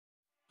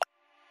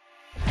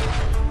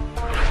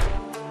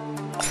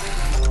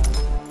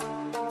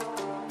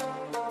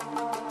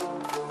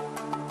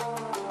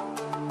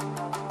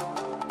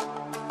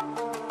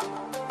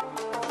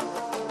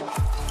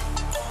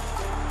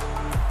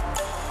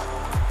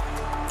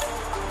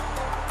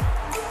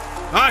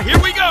Here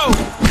we go!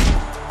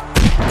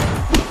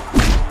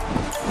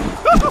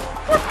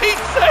 For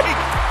Pete's sake!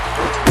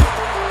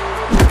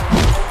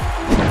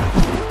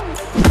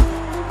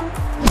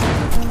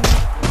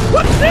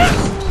 What's this?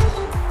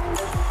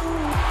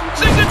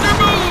 Signature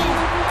move!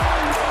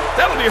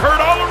 That'll be heard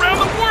all around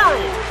the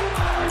world!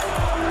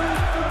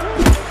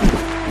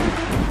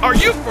 Are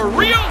you for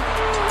real?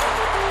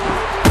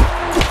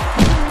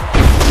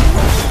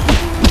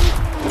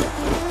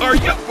 Are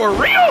you for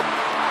real?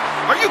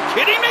 Are you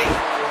kidding me?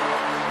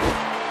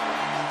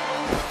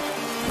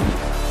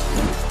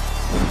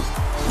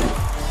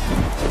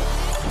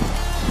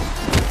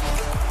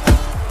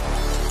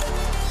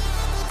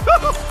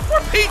 For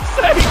Pete's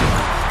sake!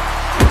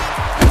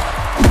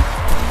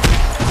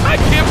 I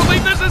can't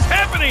believe this is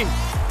happening!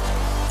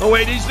 Oh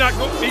wait, he's not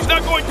going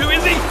to,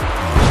 is he?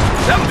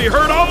 That'll be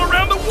heard all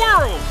around the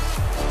world!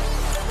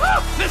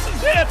 Oh, this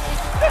is it!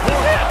 This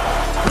is it!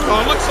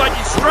 Oh, it looks like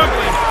he's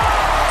struggling.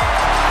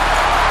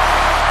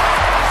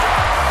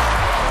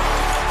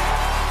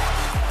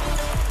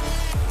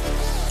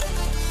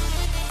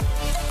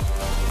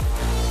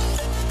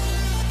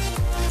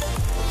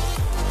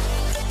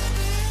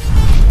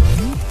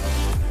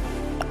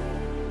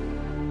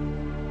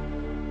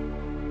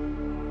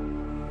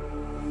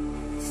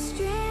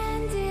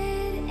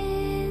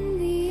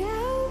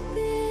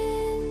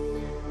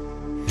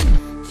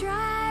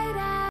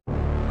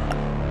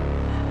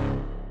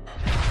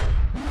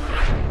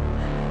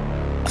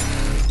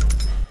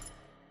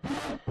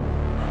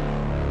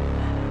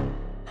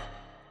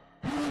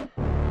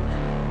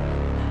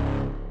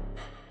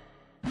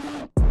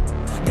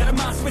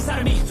 Inside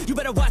of me, you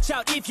better watch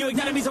out if your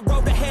enemy's a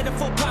road ahead of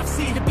full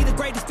prophecy to be the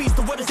greatest beast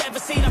the world has ever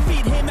seen. I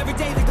feed him every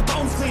day like the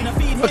bones clean. I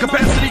feed him. A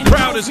capacity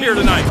crowd is here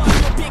tonight.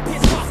 Big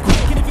piss off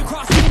quick, and if you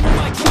cross me, you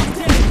might drop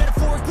dead.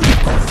 Metaphorically, of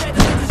course, that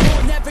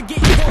you'll never get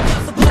your gold.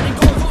 Lots of blood and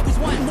gold, always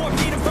wanting more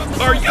freedom from the.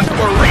 Are you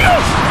for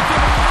real?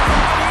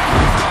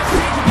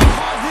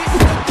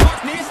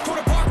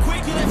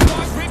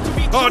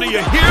 Oh, do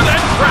you hear that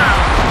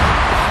crowd?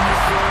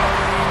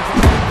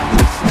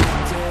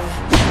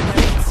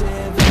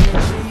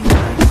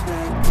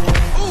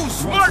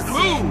 Smart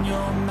move!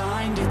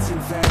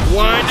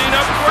 Winding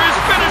up for his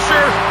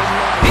finisher!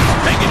 He's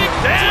taking it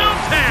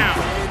downtown!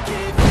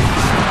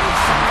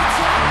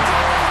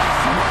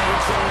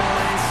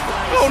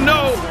 Oh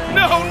no!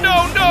 No,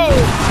 no, no!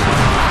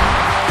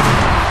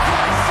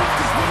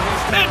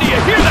 Man, do you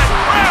hear that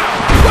crowd?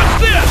 What's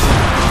this?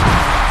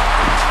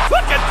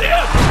 Look at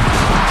this!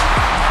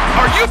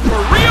 Are you for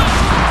real?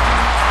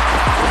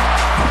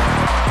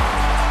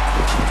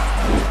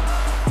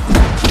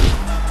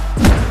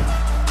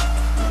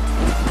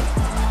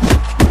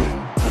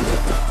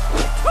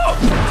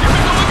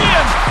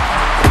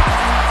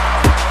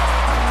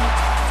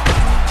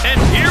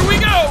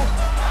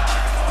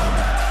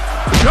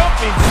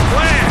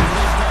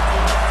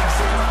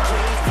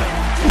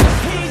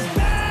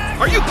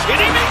 Are you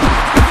kidding me?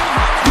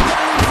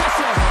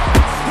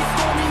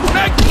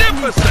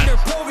 Magnificent!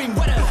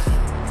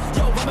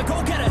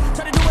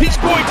 He's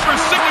going for a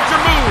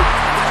signature move.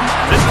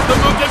 This is the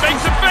move that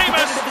makes him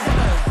famous.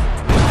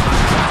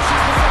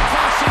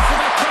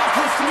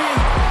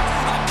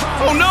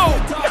 Oh no!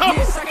 No!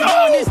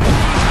 No!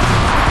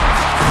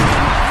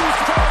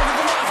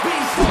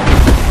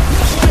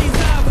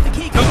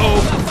 Uh-oh,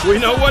 we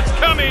know what's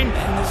coming.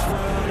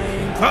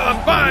 A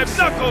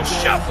five-knuckle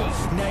shuffle.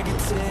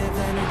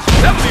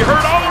 That'll be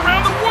heard all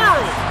around the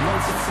world.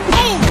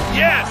 Oh,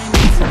 yes.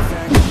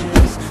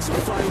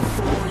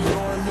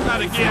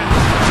 Not again.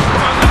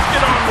 Come on, let's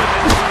get on with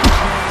it.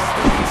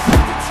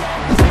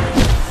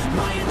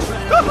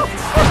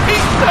 For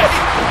Pete's sake.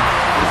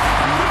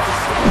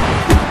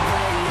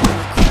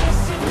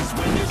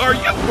 Are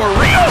you for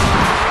real?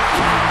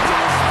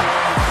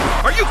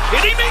 Are you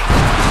kidding me?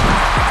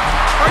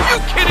 Are you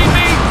kidding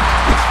me?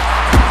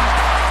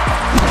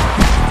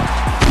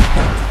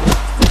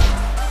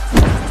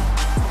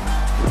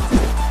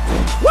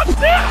 What's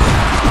this?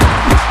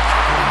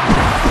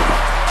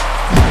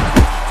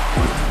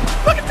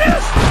 Look at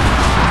this!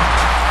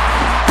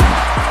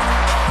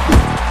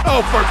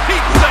 Oh, for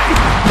Pete's sake!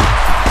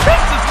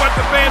 This is what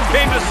the fans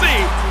came to see!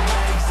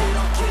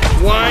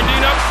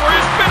 Winding up for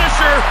his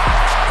finisher!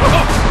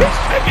 Oh, he's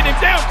taking him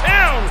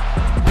downtown!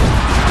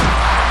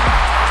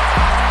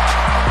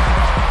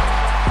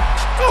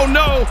 Oh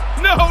no!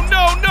 No,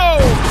 no, no!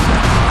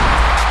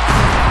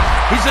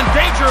 He's in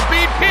danger of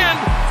being pinned!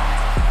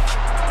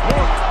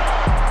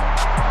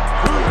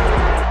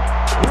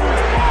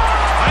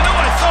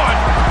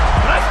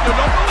 Still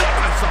don't believe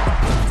I saw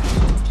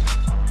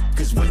it.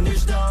 'Cause when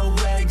there's no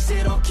legs,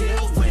 it'll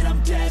kill when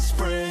I'm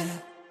desperate.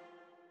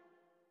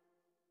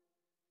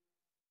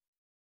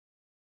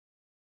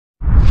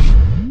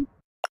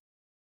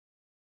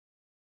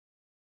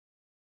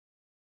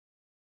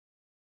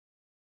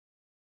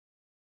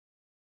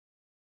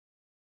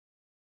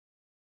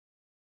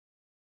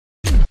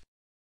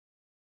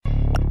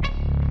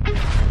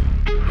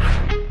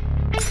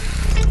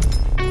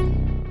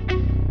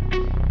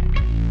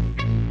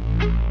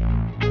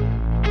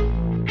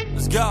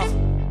 Go.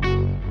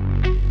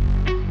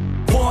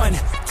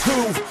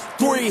 2,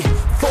 3,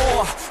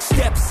 4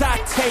 steps I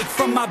take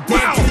from my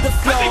bed to the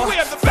floor. I think we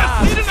have the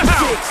best lead in the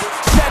house.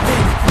 6, 7,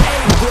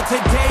 8. Will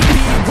today be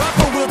rough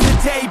or will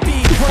today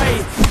be great?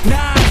 9,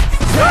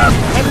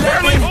 10,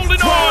 11,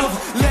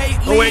 12.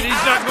 Lately, oh wait, he's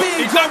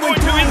not going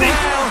to, is he?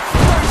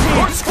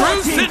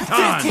 13, 14,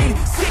 15,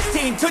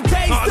 16.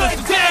 Today's the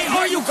day.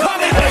 Are you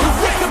coming? Are you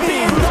sick of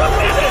being low?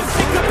 I'm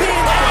sick of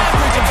being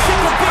average. I'm sick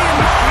of being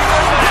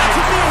low. I'm back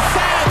to being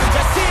savage.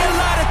 I see a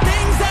lot of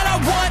things that I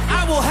want.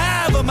 I will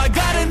have them. I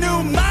got a new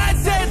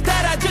mindset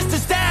that I just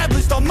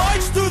established. I'll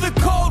march through the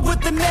cold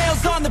with the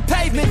nails on the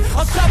pavement.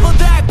 I'll shovel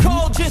that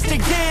coal just to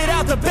get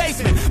out the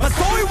basement. My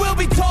story will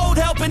be told,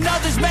 helping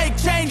others make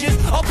changes.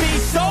 I'll be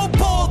so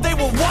bold they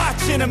will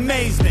watch in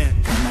amazement.